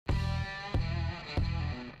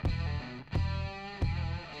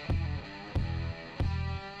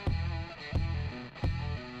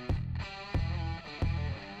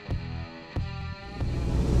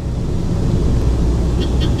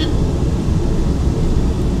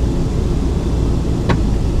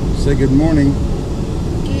Say good morning.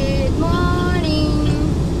 Good morning.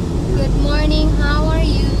 Good morning. How are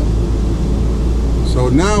you? So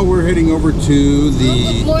now we're heading over to the...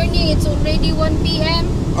 Oh, good morning. It's already 1 p.m.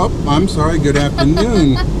 Oh, I'm sorry. Good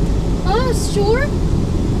afternoon. Oh, sure.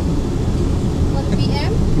 1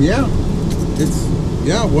 p.m. Yeah. It's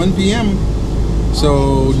 1 p.m.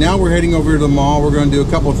 So now we're heading over to the mall. We're going to do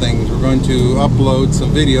a couple things. We're going to upload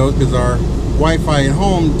some videos because our Wi-Fi at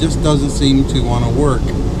home just doesn't seem to want to work.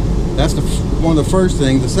 That's one of the first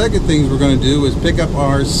things. The second things we're going to do is pick up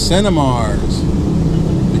our Cenomars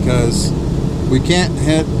because we can't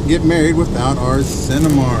get married without our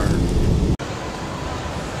Cenomars.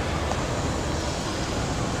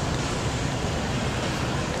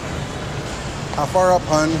 How far up,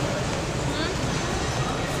 hun?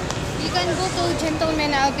 You can go to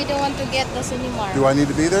Gentleman. I'll be the one to get the Cenomars. Do I need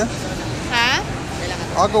to be there? Huh?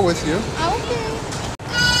 I'll go with you. Okay.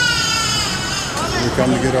 We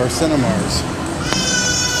come to get our Cenomars.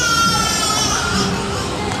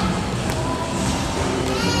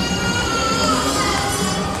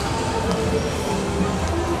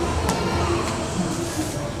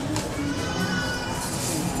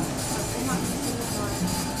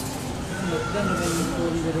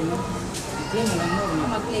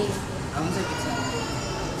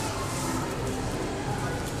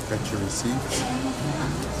 Got your receipts.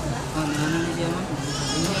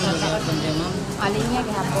 Alin niya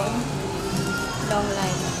gihapon? Long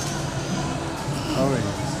line. Oh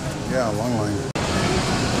yeah, long line.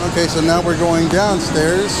 Okay, so now we're going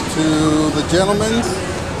downstairs to the Gentleman's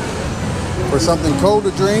for something cold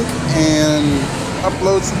to drink and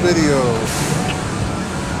upload some videos.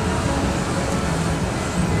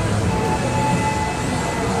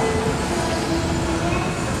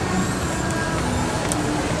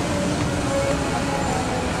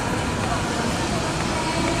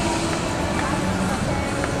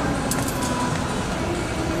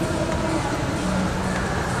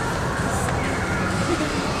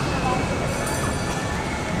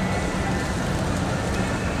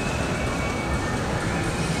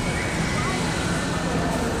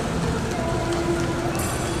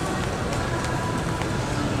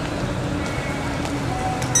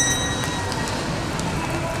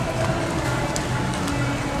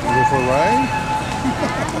 Go for a ride?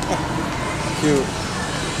 Cute.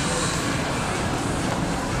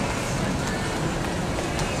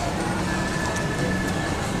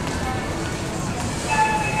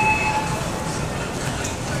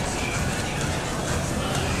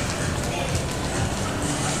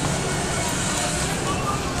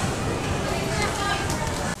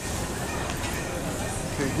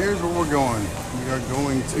 Okay, here's where we're going. We are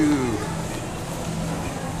going to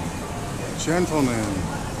Gentleman.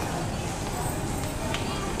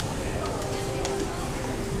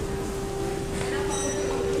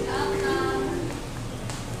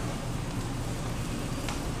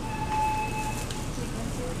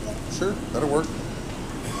 Sure, that'll work.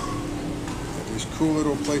 These cool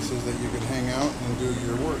little places that you can hang out and do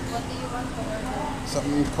your work. What do you want to order?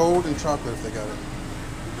 Something cold and chocolate if they got it.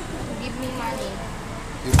 Give me money.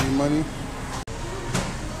 Give me money.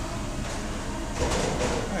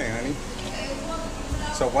 Hey, honey.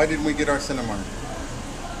 So why didn't we get our Cenomars?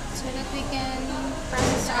 So that we can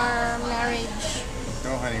process our marriage.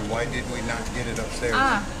 No, honey. Why did we not get it upstairs?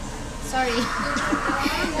 Ah, sorry.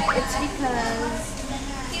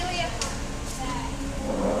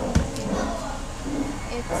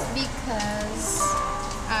 It's because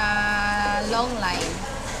long line.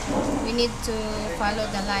 We need to follow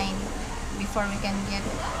the line before we can get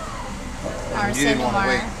our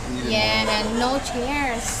Cenomar. Yeah, and no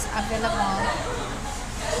chairs available.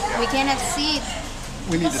 We cannot sit.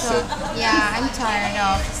 We need to sit. Yeah, I'm tired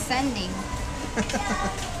of standing.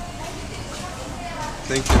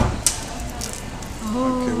 Thank you.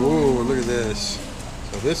 Oh. Okay, whoa, look at this.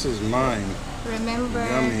 So this is mine. Remember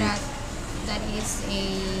Yummy. that is a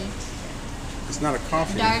It's not a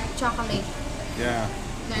coffee. dark chocolate. Yeah.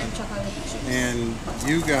 Dark chocolate chips. And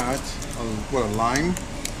you got a lime?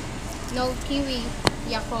 No, kiwi,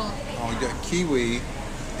 Yakult. Oh, you got kiwi,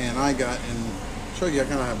 and I got, and show you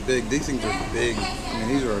kind of how big these things are. Big. I mean,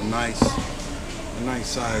 these are a nice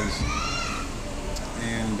size.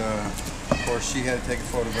 And of course, she had to take a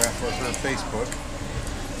photograph for her Facebook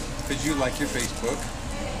because you like your Facebook.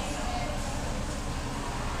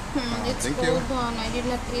 It's thank cold you. one. I did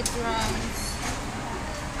not eat rice.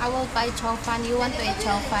 I will buy chow fan. You want to eat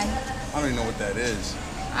chow fan? I don't even know what that is.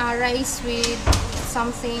 Rice with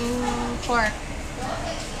something pork.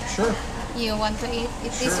 Sure. You want to eat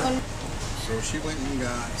Sure. this one? So she went and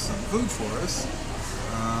got some food for us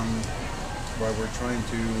while we're trying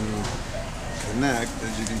to connect.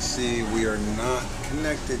 As you can see, we are not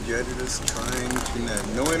connected yet. It is trying to connect.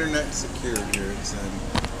 No internet secured here, it said.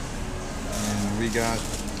 And we got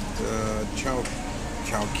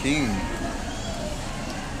Chowking.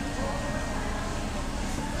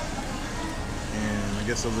 And I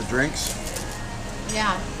guess those are drinks?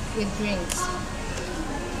 Yeah, with drinks.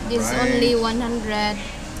 This Right. only 100.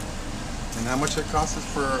 And how much it costs us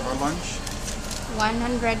for our lunch?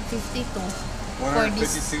 152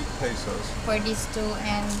 152 pesos. for these two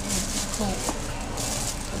and Coke.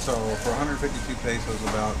 So for 152 pesos,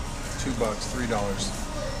 about $2, $3.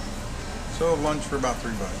 So lunch for about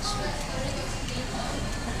 $3.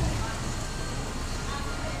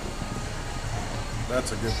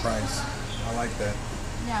 That's a good price. I like that.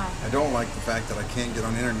 Yeah. I don't like the fact that I can't get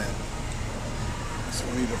on internet. So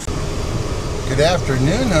we need to... Good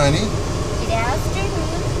afternoon, honey. Good afternoon.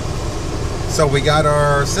 So we got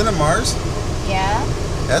our Cenomars. Yeah.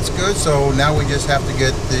 That's good. So now we just have to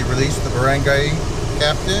get the release of the barangay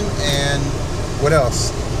captain and what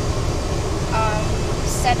else?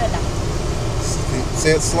 Cedula.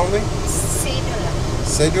 Say it slowly. Cedula.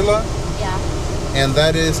 Cedula. Yeah. And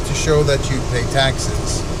that is to show that you pay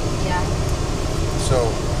taxes. Yeah. So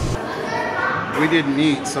we didn't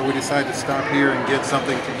eat, so we decided to stop here and get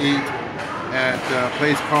something to eat at a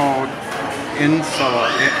place called Insala,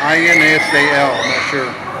 I-N-S-A-L, I'm not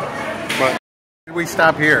sure. But why did we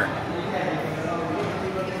stop here?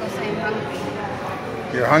 Because I'm hungry.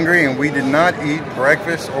 You're hungry, and we did not eat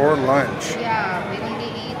breakfast or lunch. Yeah, we didn't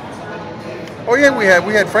eat. Oh yeah,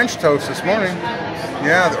 we had French toast this morning.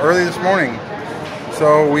 Yeah, early this morning.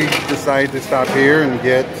 So we decided to stop here and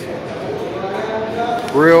get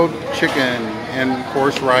grilled chicken and of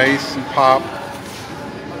course rice and pop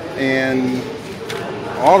and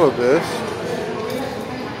all of this.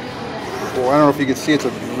 Well, I don't know if you can see, it's a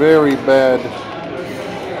very bad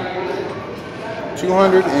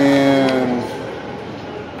 200 and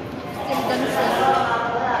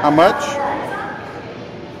how much?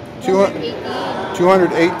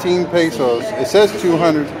 218 pesos. It says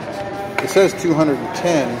 200. It says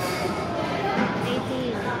 210.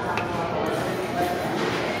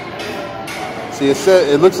 See,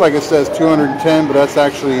 it looks like it says 210, but that's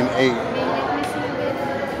actually an 8.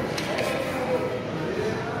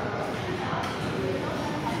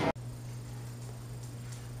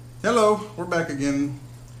 Hello, we're back again.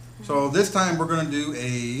 So this time we're going to do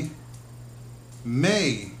a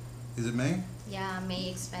May. Is it May? Yeah,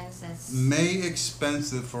 May expenses. May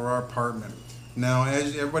expensive for our apartment. Now,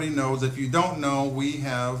 as everybody knows, if you don't know, we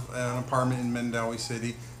have an apartment in Mandaue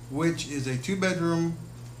City, which is a 2-bedroom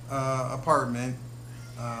apartment.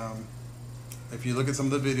 If you look at some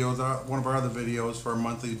of the videos, one of our other videos for our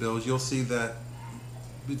monthly bills, you'll see that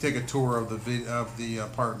we take a tour of the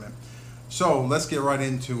apartment. So let's get right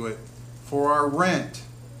into it. For our rent,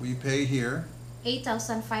 we pay here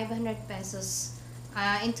 8,500 pesos.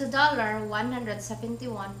 Into dollar,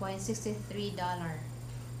 $171.63.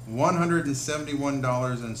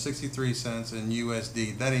 $171.63 in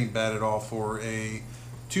USD. That ain't bad at all for a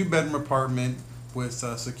 2-bedroom apartment with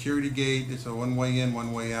a security gate. It's a one-way in,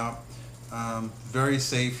 one-way out. Very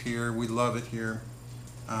safe here. We love it here.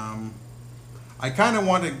 I kind of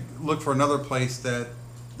want to look for another place that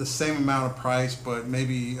the same amount of price, but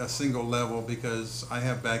maybe a single level, because I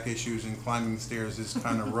have back issues and climbing stairs is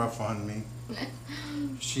kind of rough on me.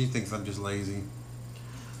 She thinks I'm just lazy.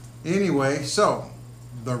 Anyway, so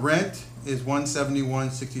the rent is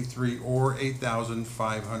 $171.63 or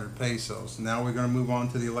 8,500 pesos. Now we're going to move on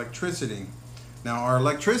to the electricity. Now our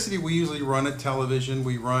electricity, we usually run a television,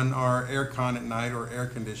 we run our air con at night, or air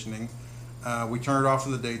conditioning. We turn it off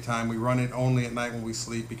in the daytime. We run it only at night when we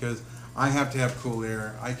sleep, because I have to have cool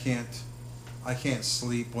air. I can't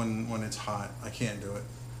sleep when it's hot. I can't do it.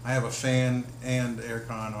 I have a fan and air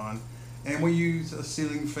con on. And we use a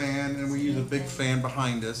ceiling fan, and we use a big fan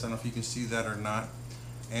behind us. I don't know if you can see that or not.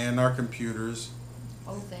 And our computers.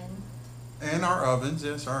 Oven. And our ovens,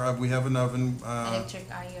 yes. We have an oven. Electric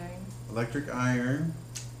iron. Electric iron.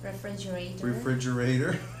 Refrigerator.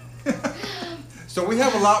 Refrigerator. So we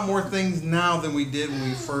have a lot more things now than we did when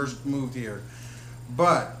we first moved here.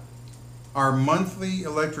 But our monthly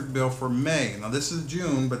electric bill for May, now this is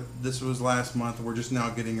June, but this was last month. We're just now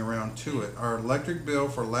getting around to it. Our electric bill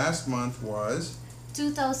for last month was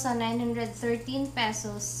 2,913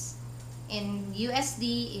 pesos. In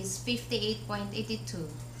USD is 58.82.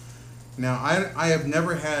 Now, I have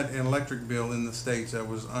never had an electric bill in the States that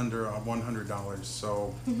was under $100,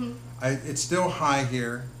 so it's still high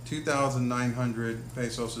here. 2,900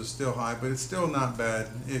 pesos is still high, but it's still not bad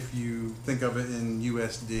if you think of it in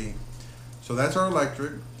USD. So that's our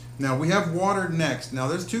electric. Now we have water next. Now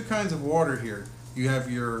there's two kinds of water here. You have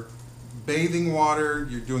your bathing water,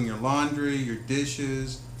 you're doing your laundry, your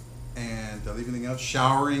dishes, and anything else,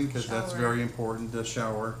 showering, because that's very important, to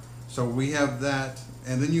shower. So we have that,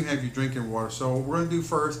 and then you have your drinking water. So what we're going to do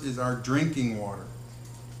first is our drinking water.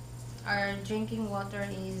 Our drinking water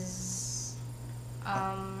is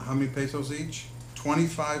how many pesos each?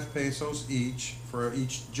 25 pesos each for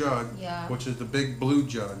each jug, which is the big blue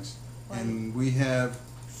jugs. And we have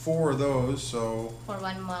 4 of those, so for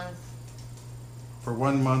 1 month. For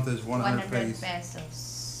 1 month is 100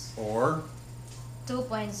 pesos. Or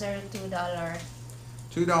 $2.02.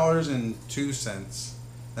 $2.02.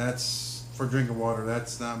 That's for drinking water.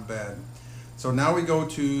 That's not bad. So now we go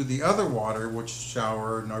to the other water, which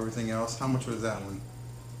shower and everything else. How much was that one?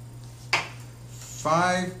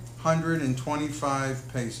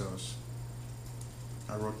 525 pesos.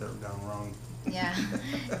 I wrote that down wrong. Yeah.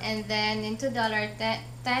 And then into dollar,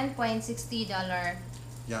 $10.60.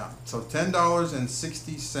 Yeah. So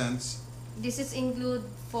 $10.60. This is include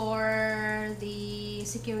for the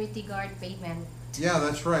security guard payment. Yeah,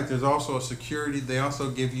 that's right. There's also a security. They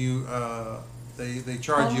also give you. They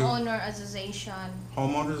charge you. Homeowner Association.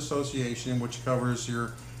 Homeowners Association, which covers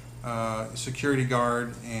your security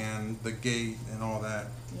guard and the gate and all that.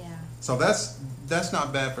 Yeah. So that's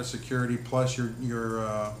not bad for security, plus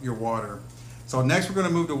your water. So next we're going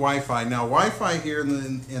to move to Wi-Fi. Now Wi-Fi here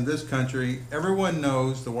in this country, everyone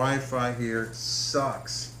knows the Wi-Fi here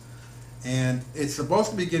sucks, and it's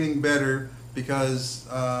supposed to be getting better because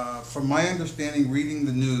from my understanding, reading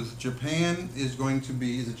the news, Japan is going to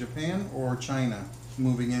be, is it Japan or China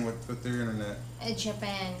moving in with their internet?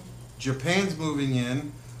 Japan. Japan's moving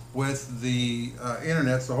in with the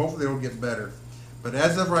internet, so hopefully it'll get better. But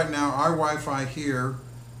as of right now, our Wi-Fi here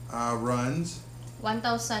runs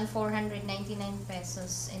 1,499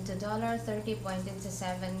 pesos into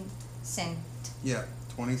 $30.27. Yeah,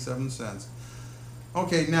 27 cents.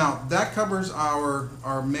 Okay, now that covers our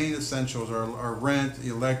main essentials, our rent,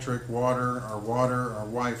 electric, water, our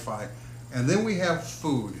Wi-Fi. And then we have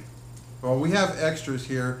food. Well, we have extras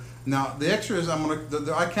here. Now the extras,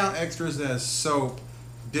 I count extras as soap,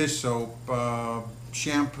 dish soap,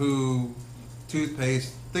 shampoo,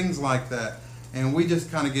 toothpaste, things like that. And we just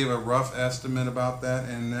kind of gave a rough estimate about that,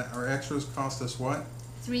 and our extras cost us what?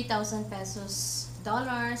 3,000 pesos,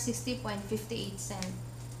 $60.58.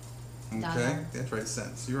 Okay, that's right,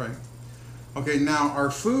 cents. You're right. Okay, now our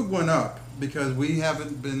food went up because we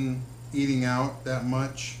haven't been eating out that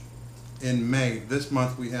much in May. This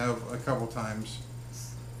month we have a couple times.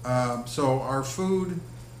 So our food,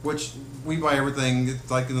 which we buy everything, it's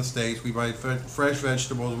like in the States, we buy fresh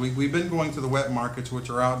vegetables. We've been going to the wet markets, which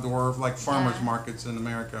are outdoor, like farmers markets in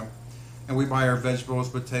America. And we buy our vegetables,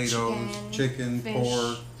 potatoes, chicken,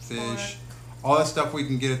 pork, fish. All that stuff we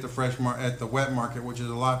can get at the wet market, which is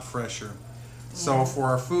a lot fresher. Yeah. So for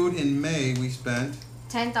our food in May, we spent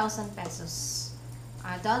 10,000 pesos.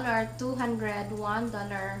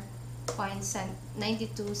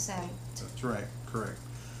 $1.92. That's right, correct.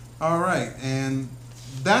 All right, and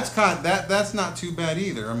that's not too bad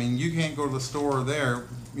either. I mean, you can't go to the store there,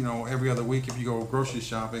 every other week if you go grocery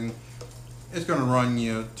shopping. It's going to run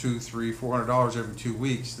you $200, $300, $400 every 2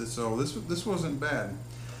 weeks. So this wasn't bad.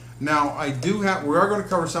 Now we are going to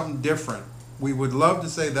cover something different. We would love to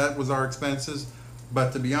say that was our expenses,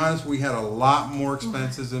 but to be honest, we had a lot more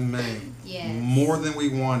expenses in May. Yes. More than we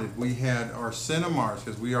wanted. We had our Cenomars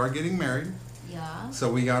because we are getting married. Yeah.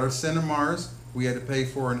 So we got our Cenomars. We had to pay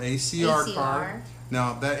for an ACR card.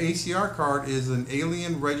 Now that ACR card is an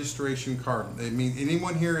alien registration card. I mean,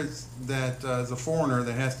 anyone here that is a foreigner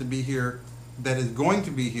that has to be here, that is going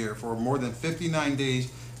to be here for more than 59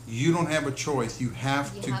 days. You don't have a choice. You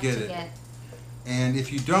have to get it. And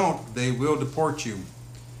if you don't, they will deport you.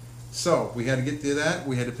 So we had to get to that.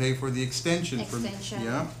 We had to pay for the extension.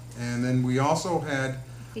 And then we also had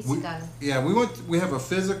physical. We have a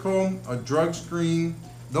physical, a drug screen.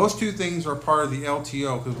 Those two things are part of the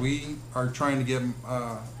LTO because we are trying to get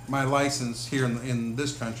my license here in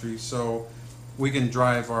this country so we can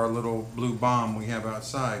drive our little blue bomb we have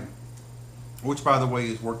outside, which by the way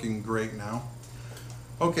is working great now.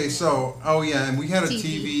 Okay, so, and we had a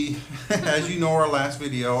TV. As you know, our last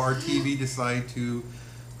video, our TV decided to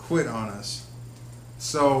quit on us.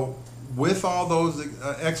 So, with all those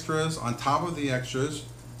extras, on top of the extras,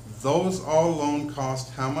 those all alone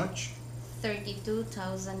cost how much?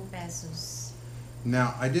 32,000 pesos.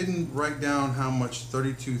 Now, I didn't write down how much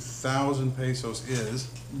 32,000 pesos is,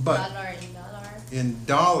 but in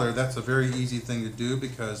dollar, that's a very easy thing to do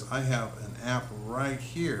because I have an app right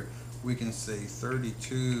here. We can say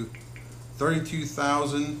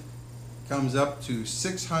 32,000 comes up to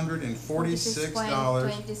 $646.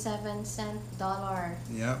 26.27 dollar.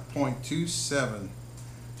 Yeah, 0.27.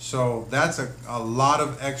 So that's a lot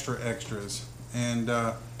of extras, and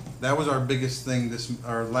that was our biggest thing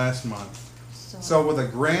our last month. So with a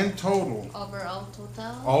grand total,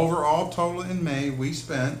 overall total in May, we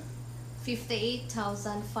spent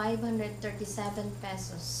 58,537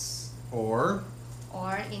 pesos. Or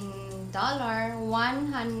in dollar,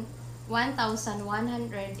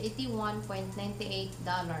 $1,181.98.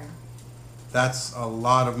 That's a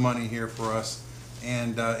lot of money here for us,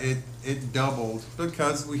 and it doubled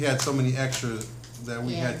because we had so many extras that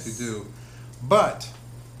we had to do. But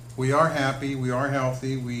we are happy, we are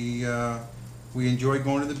healthy, we enjoy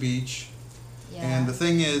going to the beach. And the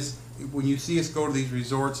thing is, when you see us go to these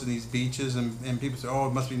resorts and these beaches, and people say, oh,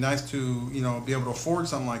 it must be nice to be able to afford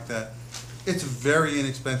something like that. It's very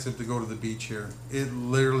inexpensive to go to the beach here. It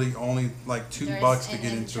literally only like $2 to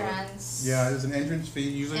get into it. Yeah, there's an entrance fee,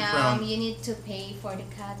 usually around. You need to pay for the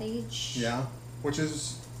cottage. Yeah, which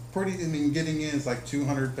is pretty. I mean, getting in is like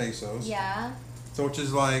 200 pesos. Yeah. So which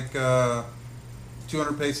is like 200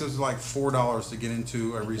 pesos is like $4 to get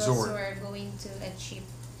into a resort. Because we're going to a cheap,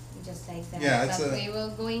 just like that. Yeah, but we will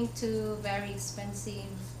going to very expensive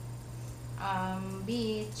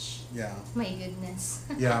beach. Yeah. My goodness.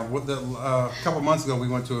 Yeah, a couple months ago we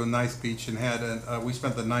went to a nice beach and we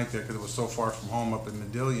spent the night there because it was so far from home up in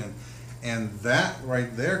Medellin, and that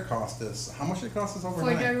right there cost us, how much did it cost us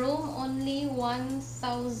overnight? For the room, only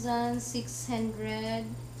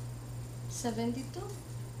 1,672.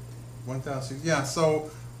 1,000, yeah. So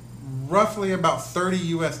roughly about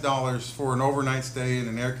 $30 for an overnight stay in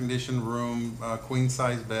an air-conditioned room, queen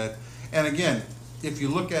size bed, and again, if you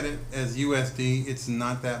look at it as USD, it's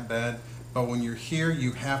not that bad. But when you're here,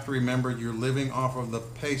 you have to remember you're living off of the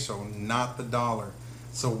peso, not the dollar.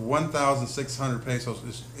 So 1,600 pesos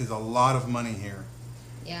is a lot of money here.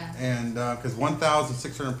 Yeah. And because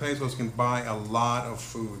 1,600 pesos can buy a lot of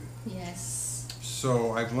food. Yes.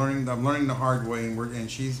 So I'm learning the hard way,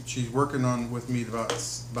 and she's working on with me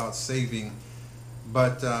about saving.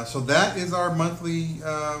 But so that is our monthly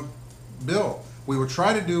bill. We will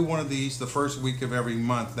try to do one of these the first week of every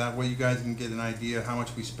month. That way you guys can get an idea how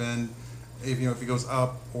much we spend, if it goes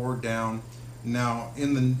up or down. Now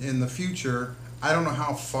in the future, I don't know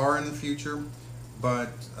how far in the future, but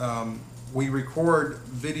we record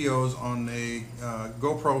videos on a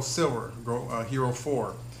GoPro Silver Hero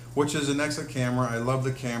 4, which is an excellent camera. I love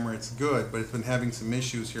the camera, it's good, but it's been having some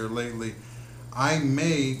issues here lately. I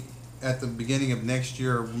may, at the beginning of next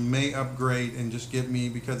year, may upgrade and just get me,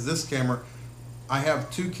 because this camera, I have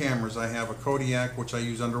two cameras. I have a Kodiak, which I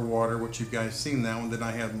use underwater, which you guys seen that one. Then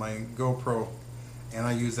I have my GoPro, and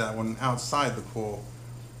I use that one outside the pool.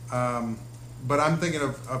 But I'm thinking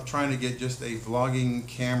of trying to get just a vlogging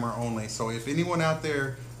camera only. So if anyone out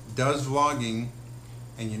there does vlogging,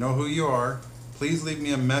 and you know who you are, please leave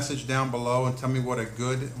me a message down below and tell me what a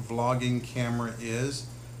good vlogging camera is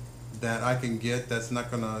that I can get, that's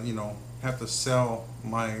not gonna, have to sell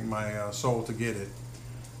my soul to get it.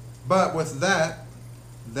 But with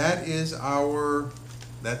that's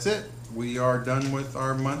it. We are done with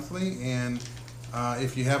our monthly, and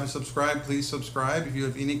if you haven't subscribed, please subscribe. If you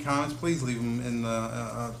have any comments, please leave them in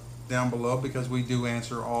the down below, because we do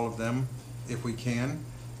answer all of them if we can.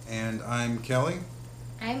 And I'm Kelly.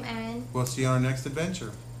 I'm Ann. We'll see you on our next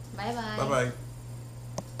adventure. Bye-bye. Bye-bye.